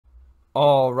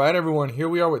All right, everyone, here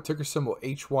we are with ticker symbol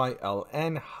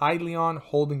HYLN, Hyliion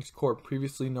Holdings Corp,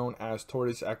 previously known as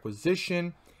Tortoise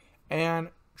Acquisition, and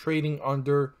trading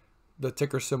under the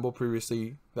ticker symbol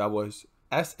previously that was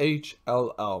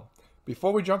SHLL.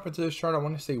 Before we jump into this chart, I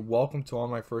want to say welcome to all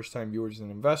my first-time viewers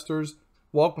and investors.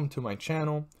 Welcome to my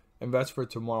channel, Invest for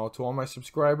Tomorrow. To all my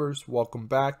subscribers, welcome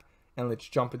back, and let's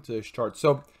jump into this chart.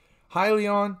 So,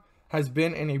 Hyliion has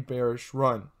been in a bearish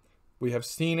run. We have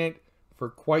seen it for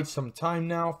quite some time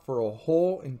now, for a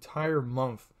whole entire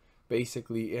month.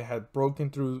 Basically, it had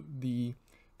broken through the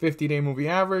 50-day moving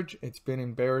average. It's been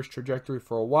in bearish trajectory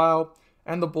for a while,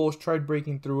 and the bulls tried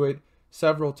breaking through it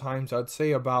several times. I'd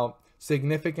say about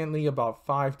significantly about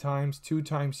 5 times, 2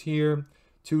 times here,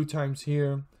 2 times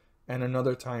here, and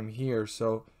another time here.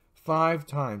 So 5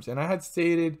 times. And I had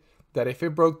stated that if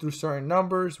it broke through certain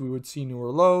numbers, we would see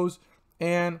newer lows.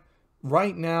 And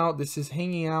right now, this is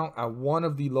hanging out at one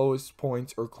of the lowest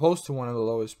points, or close to one of the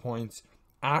lowest points,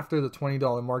 after the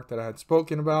 $20 mark that I had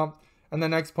spoken about. And the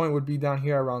next point would be down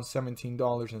here around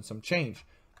 $17 and some change.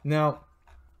 Now,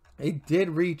 it did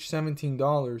reach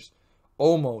 $17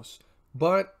 almost,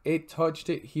 but it touched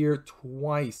it here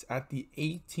twice at the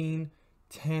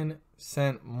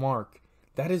 18.10 mark.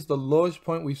 That is the lowest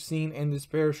point we've seen in this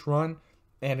bearish run,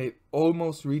 and it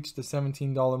almost reached the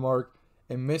 $17 mark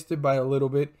and missed it by a little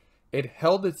bit. It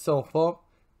held itself up,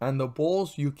 and the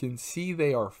bulls, you can see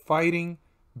they are fighting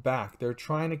back. They're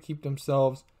trying to keep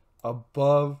themselves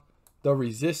above the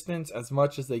resistance as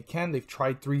much as they can. They've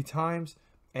tried 3 times,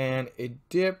 and it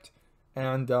dipped.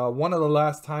 And one of the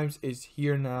last times is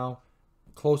here now,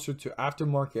 closer to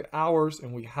aftermarket hours,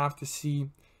 and we have to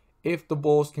see if the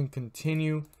bulls can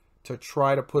continue to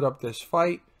try to put up this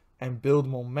fight and build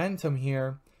momentum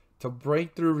here to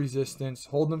break through resistance,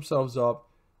 hold themselves up,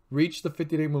 reach the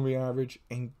 50-day moving average,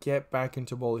 and get back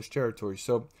into bullish territory.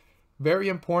 So very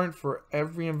important for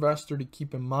every investor to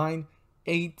keep in mind.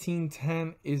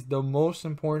 1810 is the most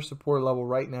important support level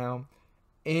right now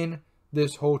in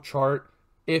this whole chart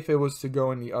if it was to go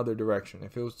in the other direction.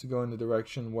 If it was to go in the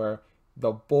direction where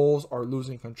the bulls are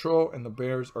losing control and the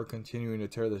bears are continuing to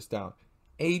tear this down.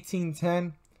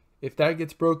 1810, if that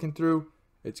gets broken through,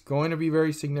 it's going to be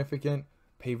very significant.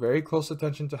 Pay very close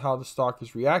attention to how the stock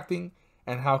is reacting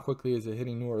and how quickly is it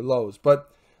hitting newer lows. But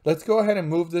let's go ahead and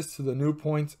move this to the new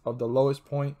points of the lowest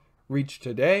point reached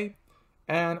today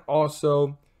and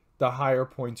also the higher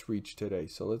points reached today.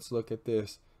 So let's look at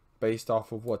this based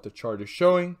off of what the chart is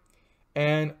showing.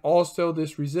 And also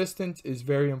this resistance is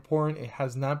very important. It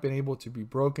has not been able to be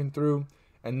broken through,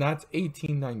 and that's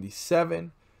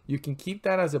 1897. You can keep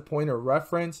that as a point of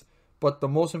reference, but the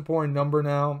most important number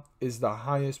now is the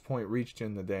highest point reached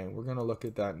in the day. And we're going to look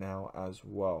at that now as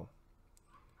well.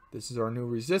 This is our new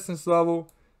resistance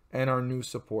level and our new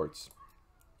supports.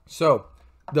 So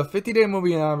the 50-day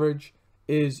moving average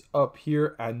is up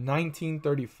here at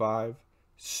 1935.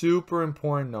 Super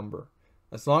important number.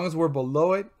 As long as we're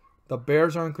below it, the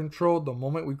bears are in control. The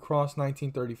moment we cross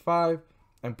 1935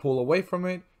 and pull away from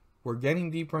it, we're getting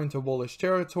deeper into bullish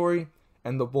territory,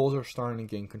 and the bulls are starting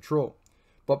to gain control.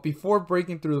 But before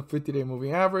breaking through the 50-day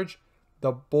moving average,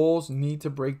 the bulls need to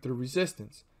break through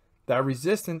resistance. That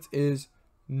resistance is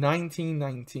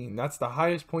 1919. That's the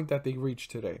highest point that they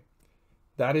reached today.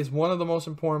 That is one of the most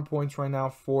important points right now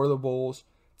for the bulls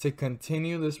to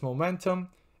continue this momentum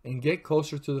and get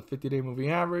closer to the 50-day moving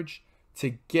average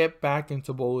to get back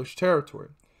into bullish territory.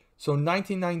 So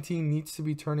 1919 needs to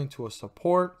be turned into a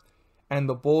support, and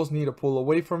the bulls need to pull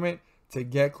away from it to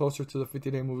get closer to the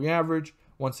 50-day moving average.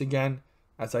 Once again,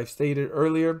 as I've stated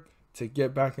earlier, to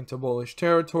get back into bullish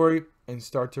territory and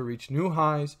start to reach new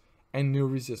highs and new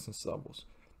resistance levels.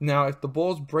 Now, if the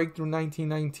bulls break through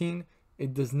 1919,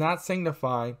 it does not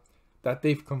signify that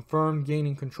they've confirmed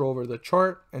gaining control over the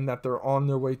chart and that they're on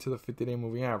their way to the 50-day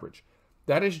moving average.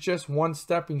 That is just one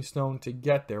stepping stone to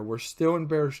get there. We're still in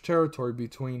bearish territory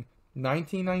between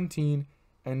 1919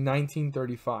 and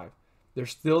 1935. There's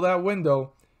still that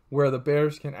window where the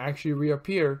bears can actually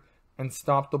reappear and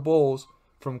stop the bulls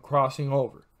from crossing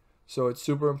over. So it's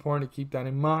super important to keep that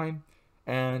in mind.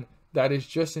 And that is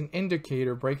just an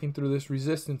indicator breaking through this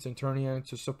resistance and turning it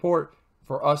into support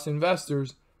for us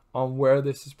investors on where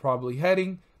this is probably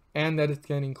heading, and that it's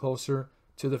getting closer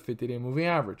to the 50-day moving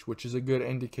average, which is a good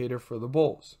indicator for the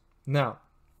bulls. Now,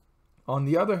 on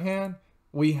the other hand,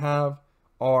 we have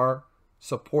our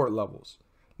support levels.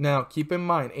 Now, keep in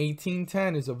mind,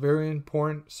 1810 is a very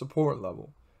important support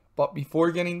level. But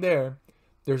before getting there,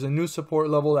 there's a new support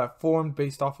level that formed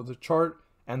based off of the chart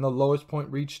and the lowest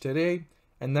point reached today,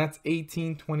 and that's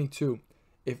 1822.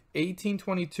 If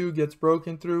 1822 gets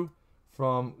broken through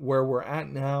from where we're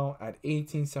at now at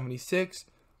 1876,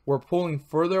 we're pulling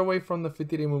further away from the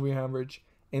 50-day moving average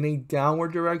in a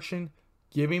downward direction,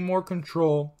 giving more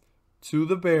control to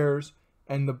the bears,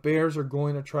 and the bears are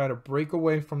going to try to break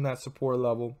away from that support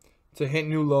level to hit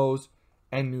new lows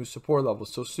and new support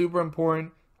levels. So super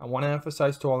important. I want to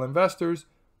emphasize to all investors,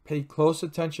 pay close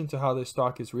attention to how this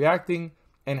stock is reacting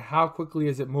and how quickly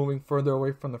is it moving further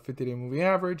away from the 50-day moving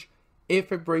average,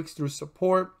 if it breaks through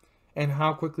support, and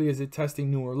how quickly is it testing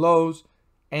newer lows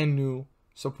and new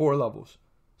support levels.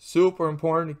 Super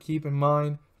important to keep in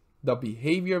mind the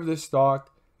behavior of this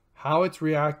stock, how it's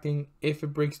reacting if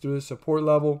it breaks through the support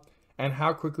level, and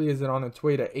how quickly is it on its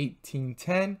way to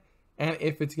 1810, and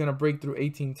if it's going to break through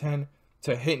 1810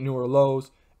 to hit newer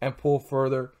lows and pull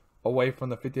further away from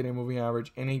the 50-day moving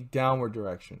average in a downward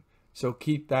direction. So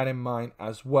keep that in mind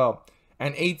as well.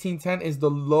 And 1810 is the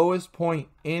lowest point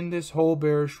in this whole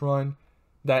bearish run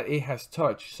that it has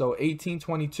touched. So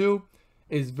 1822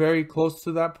 is very close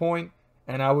to that point,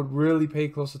 and I would really pay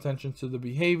close attention to the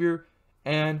behavior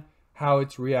and how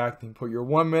it's reacting. Put your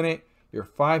 1 minute, your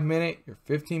 5 minute, your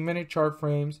 15-minute chart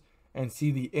frames and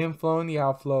see the inflow and the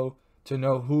outflow to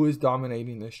know who is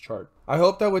dominating this chart. I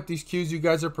hope that with these cues you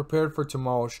guys are prepared for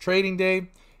tomorrow's trading day,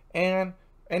 and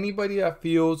anybody that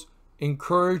feels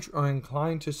encouraged or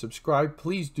inclined to subscribe,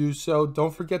 please do so.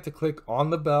 Don't forget to click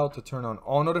on the bell to turn on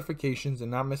all notifications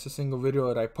and not miss a single video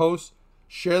that I post.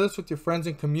 Share this with your friends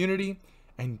and community,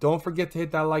 and don't forget to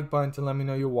hit that like button to let me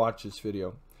know you watch this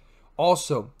video.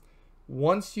 Also,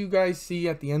 once you guys see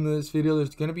at the end of this video,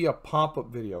 there's going to be a pop-up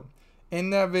video. In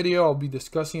that video, I'll be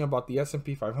discussing about the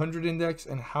S&P 500 index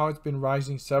and how it's been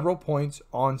rising several points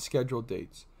on scheduled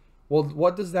dates. Well,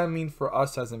 what does that mean for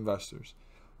us as investors?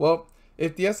 Well,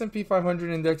 if the S&P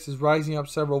 500 index is rising up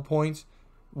several points,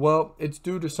 well, it's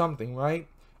due to something, right?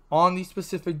 On these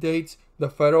specific dates, the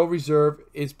Federal Reserve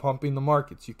is pumping the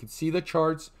markets. You can see the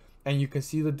charts and you can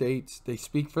see the dates. They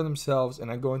speak for themselves,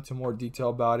 and I go into more detail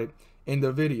about it in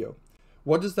the video.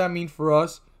 What does that mean for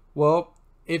us? Well,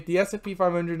 if the S&P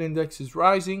 500 index is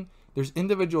rising, there's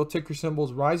individual ticker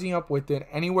symbols rising up with it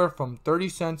anywhere from 30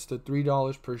 cents to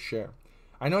 $3 per share.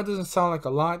 I know it doesn't sound like a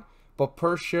lot, but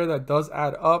per share that does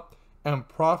add up, and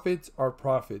profits are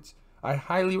profits. I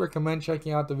highly recommend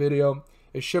checking out the video.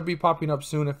 It should be popping up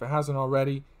soon if it hasn't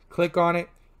already. Click on it,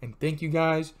 and thank you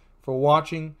guys for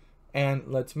watching, and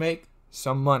let's make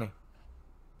some money.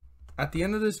 At the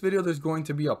end of this video, there's going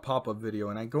to be a pop-up video,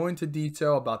 and I go into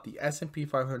detail about the S&P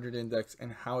 500 index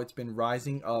and how it's been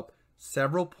rising up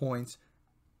several points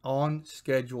on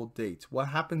scheduled dates. What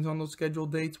happens on those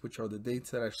scheduled dates, which are the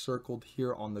dates that I circled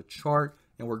here on the chart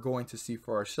and we're going to see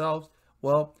for ourselves?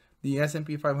 Well, the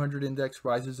S&P 500 index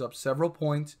rises up several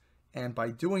points, and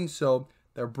by doing so,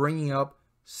 they're bringing up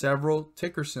several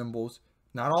ticker symbols,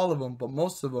 not all of them, but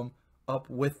most of them, up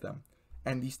with them.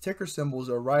 And these ticker symbols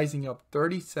are rising up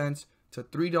 30 cents to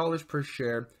 $3 per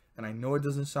share. And I know it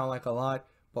doesn't sound like a lot,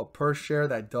 but per share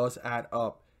that does add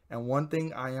up. And one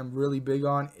thing I am really big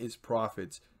on is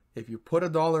profits. If you put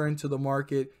 $1 into the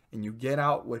market and you get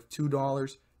out with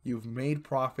 $2, you've made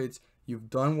profits.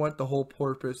 You've done what the whole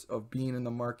purpose of being in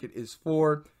the market is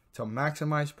for, to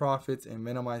maximize profits and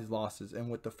minimize losses.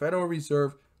 And with the Federal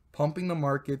Reserve pumping the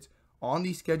markets on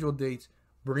these scheduled dates,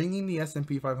 bringing the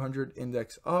S&P 500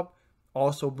 index up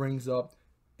also brings up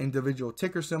individual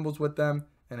ticker symbols with them.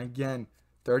 And again,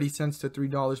 30 cents to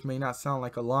 $3 may not sound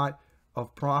like a lot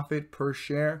of profit per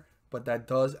share, but that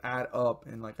does add up.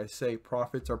 And like I say,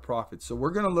 profits are profits. So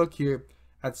we're going to look here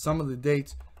at some of the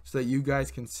dates so that you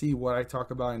guys can see what I talk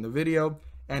about in the video.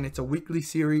 And it's a weekly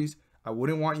series. I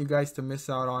wouldn't want you guys to miss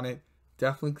out on it.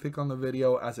 Definitely click on the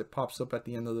video as it pops up at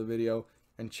the end of the video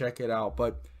and check it out.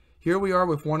 But here we are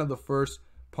with one of the first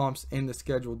pumps in the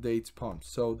scheduled dates pumps.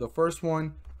 So the first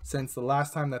one, since the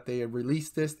last time that they had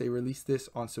released this, they released this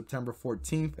on September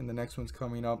 14th, and the next one's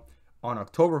coming up on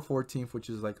October 14th, which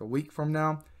is like a week from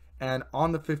now. And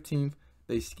on the 15th,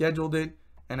 they scheduled it.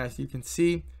 And as you can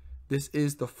see, this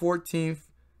is the 14th,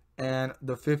 and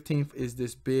the 15th is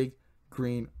this big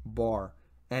green bar,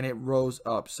 and it rose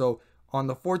up. So on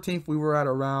the 14th, we were at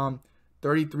around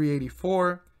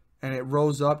 33.84, and it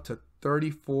rose up to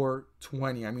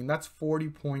 34.20. I mean, that's 40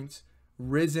 points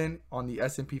risen on the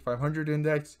S&P 500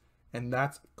 index, and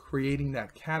that's creating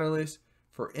that catalyst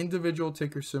for individual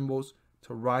ticker symbols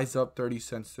to rise up 30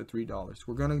 cents to $3.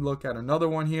 We're going to look at another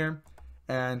one here,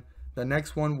 and the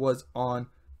next one was on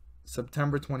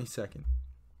September 22nd.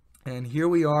 And here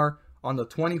we are on the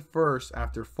 21st,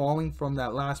 after falling from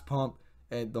that last pump,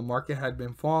 and the market had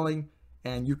been falling,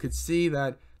 and you could see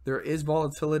that there is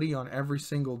volatility on every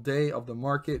single day of the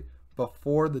market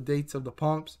before the dates of the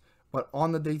pumps, but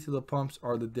on the dates of the pumps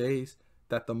are the days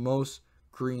that the most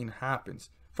green happens.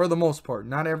 for the most part.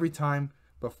 Not every time,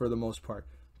 but for the most part.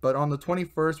 But on the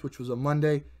 21st, which was a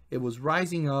Monday, it was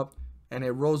rising up and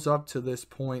it rose up to this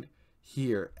point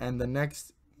here. And the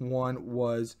next one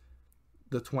was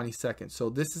the 22nd. So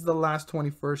this is the last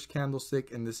 21st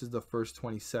candlestick and this is the first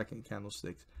 22nd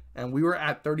candlesticks. And we were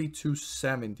at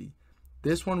 32.70.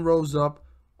 This one rose up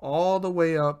all the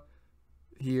way up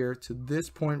here to this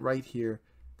point right here.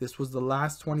 This was the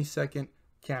last 22nd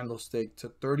candlestick to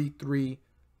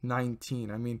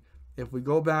 33.19. I mean, if we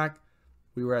go back,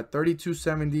 we were at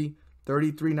 32.70,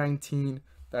 33.19.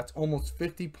 That's almost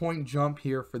 50-point jump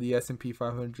here for the S&P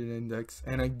 500 index.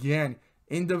 And again,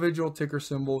 individual ticker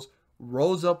symbols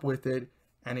rose up with it,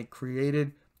 and it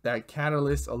created that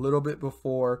catalyst a little bit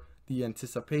before the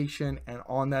anticipation, and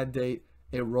on that date,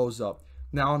 it rose up.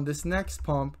 Now, on this next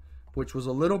pump, which was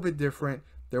a little bit different,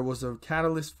 there was a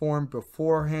catalyst formed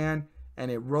beforehand,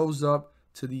 and it rose up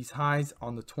to these highs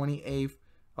on the 28th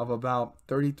of about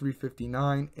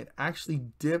 33.59. It actually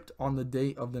dipped on the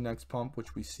date of the next pump,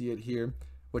 which we see it here,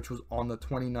 which was on the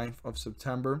 29th of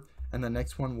September. And the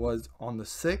next one was on the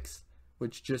 6th,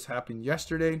 which just happened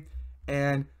yesterday.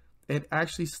 And it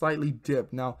actually slightly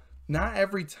dipped. Now, not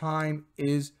every time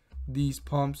is these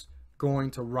pumps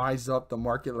going to rise up the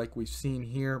market like we've seen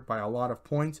here by a lot of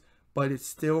points, but it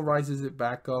still rises it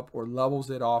back up or levels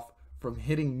it off from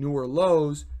hitting newer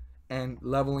lows and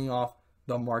leveling off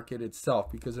the market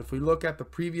itself. Because if we look at the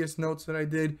previous notes that I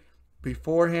did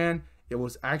beforehand, it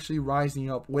was actually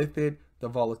rising up with it. The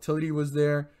volatility was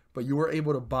there, but you were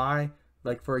able to buy,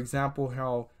 like for example,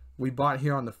 how we bought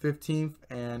here on the 15th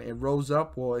and it rose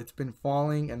up. Well, it's been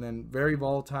falling and then very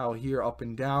volatile here, up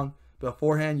and down.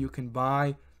 Beforehand, you can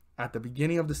buy at the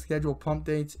beginning of the scheduled pump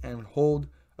dates and hold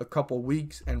a couple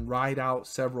weeks and ride out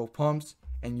several pumps,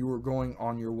 and you were going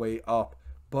on your way up.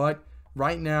 But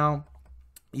right now,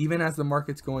 even as the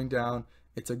market's going down,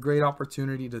 it's a great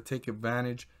opportunity to take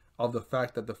advantage of the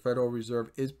fact that the Federal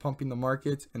Reserve is pumping the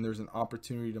markets and there's an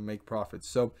opportunity to make profits.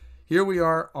 So here we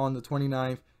are on the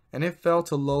 29th, and it fell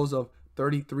to lows of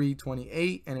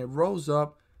 33.28 and it rose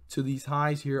up to these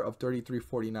highs here of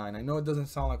 33.49. I know it doesn't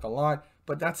sound like a lot,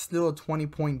 but that's still a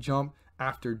 20-point jump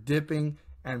after dipping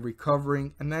and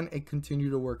recovering, and then it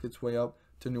continued to work its way up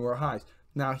to newer highs.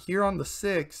 Now here on the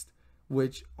 6th,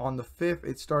 which on the 5th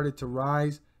it started to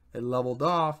rise, it leveled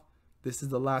off. This is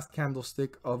the last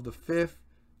candlestick of the 5th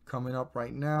coming up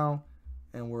right now,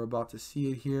 and we're about to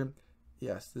see it here.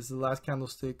 Yes, this is the last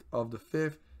candlestick of the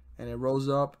 5th, and it rose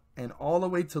up, and all the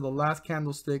way to the last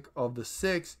candlestick of the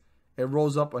 6th, it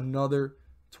rose up another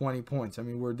 20 points. I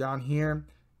mean, we're down here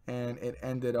and it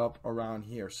ended up around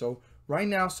here. So right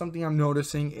now, something I'm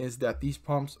noticing is that these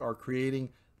pumps are creating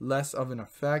less of an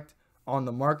effect on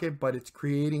the market, but it's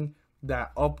creating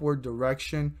that upward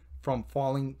direction from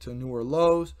falling to newer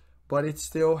lows, but it's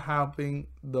still helping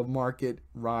the market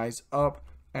rise up.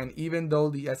 And even though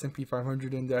the S&P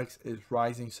 500 index is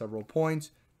rising several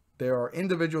points, there are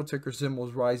individual ticker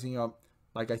symbols rising up,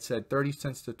 like I said, 30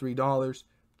 cents to $3.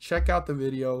 Check out the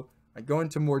video. I go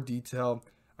into more detail.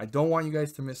 I don't want you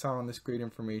guys to miss out on this great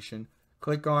information.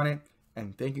 Click on it,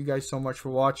 and thank you guys so much for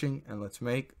watching, and let's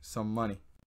make some money.